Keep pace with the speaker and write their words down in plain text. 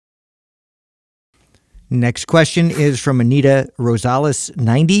Next question is from Anita Rosales,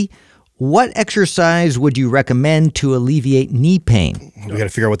 90. What exercise would you recommend to alleviate knee pain? We got to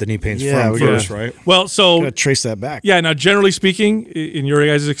figure out what the knee pain's from first, right? Well, so got to trace that back. Yeah. Now, generally speaking, in your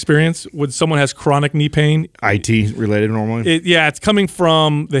guys' experience, when someone has chronic knee pain, IT related normally. It's coming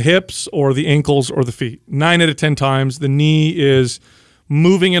from the hips or the ankles or the feet. 9 out of 10 times, the knee is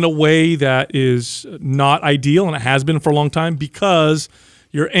moving in a way that is not ideal, and it has been for a long time because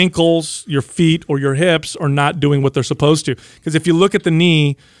your ankles, your feet, or your hips are not doing what they're supposed to. Because if you look at the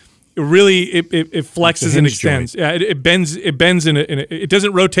knee, it flexes and extends. Yeah, it bends. It bends it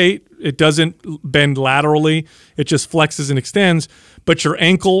doesn't rotate. It doesn't bend laterally. It just flexes and extends. But your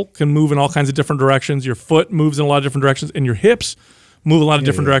ankle can move in all kinds of different directions. Your foot moves in a lot of different directions, and your hips move a lot of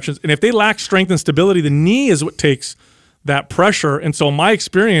different directions. And if they lack strength and stability, the knee is what takes that pressure. And so, in my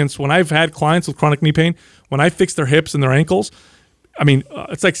experience, when I've had clients with chronic knee pain, when I fix their hips and their ankles, I mean,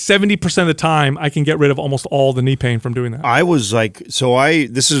 it's like 70% of the time I can get rid of almost all the knee pain from doing that. I was like,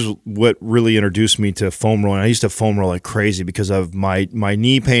 this is what really introduced me to foam rolling. I used to foam roll like crazy because of my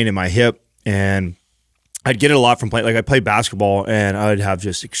knee pain and my hip, and I'd get it a lot from playing. Like I played basketball, and I'd have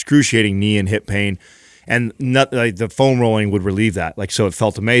just excruciating knee and hip pain, and the foam rolling would relieve that. Like, so it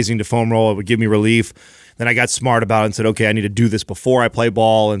felt amazing to foam roll. It would give me relief. Then I got smart about it and said, okay, I need to do this before I play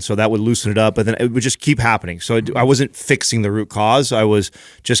ball, and so that would loosen it up. But then it would just keep happening. So I wasn't fixing the root cause. I was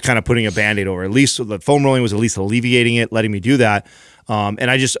just kind of putting a Band-Aid over. At least the foam rolling was at least alleviating it, letting me do that.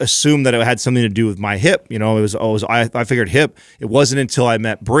 And I just assumed that it had something to do with my hip. You know, I figured hip. It wasn't until I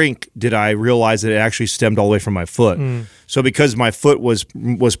met Brink did I realize that it actually stemmed all the way from my foot. So because my foot was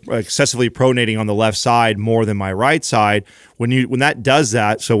excessively pronating on the left side more than my right side, when that does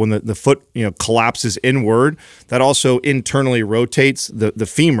that, so when the foot collapses inward, that also internally rotates the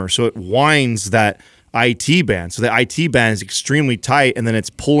femur, so it winds that IT band. So the IT band is extremely tight, and then it's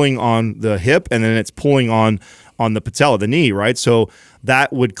pulling on the hip, and then it's pulling on the patella, the knee, right? So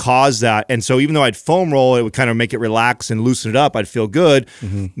that would cause that. And so even though I'd foam roll, it would kind of make it relax and loosen it up. I'd feel good.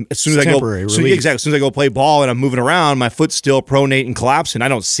 As soon as as soon as I go play ball and I'm moving around, my foot's still pronate and collapsing. I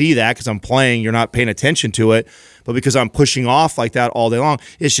don't see that because I'm playing. You're not paying attention to it. But because I'm pushing off like that all day long,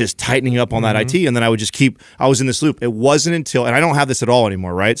 it's just tightening up on that IT. And then I would just I was in this loop. It wasn't until, and I don't have this at all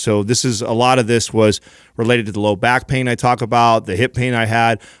anymore, right? So a lot of this was related to the low back pain I talk about, the hip pain I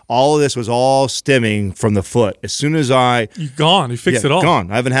had. All of this was all stemming from the foot. As soon as you fixed it all.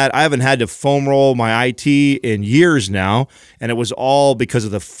 Gone. I haven't had to foam roll my IT in years now, and it was all because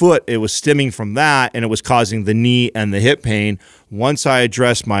of the foot. It was stemming from that, and it was causing the knee and the hip pain. Once I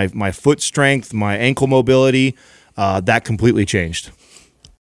addressed my foot strength, my ankle mobility, that completely changed.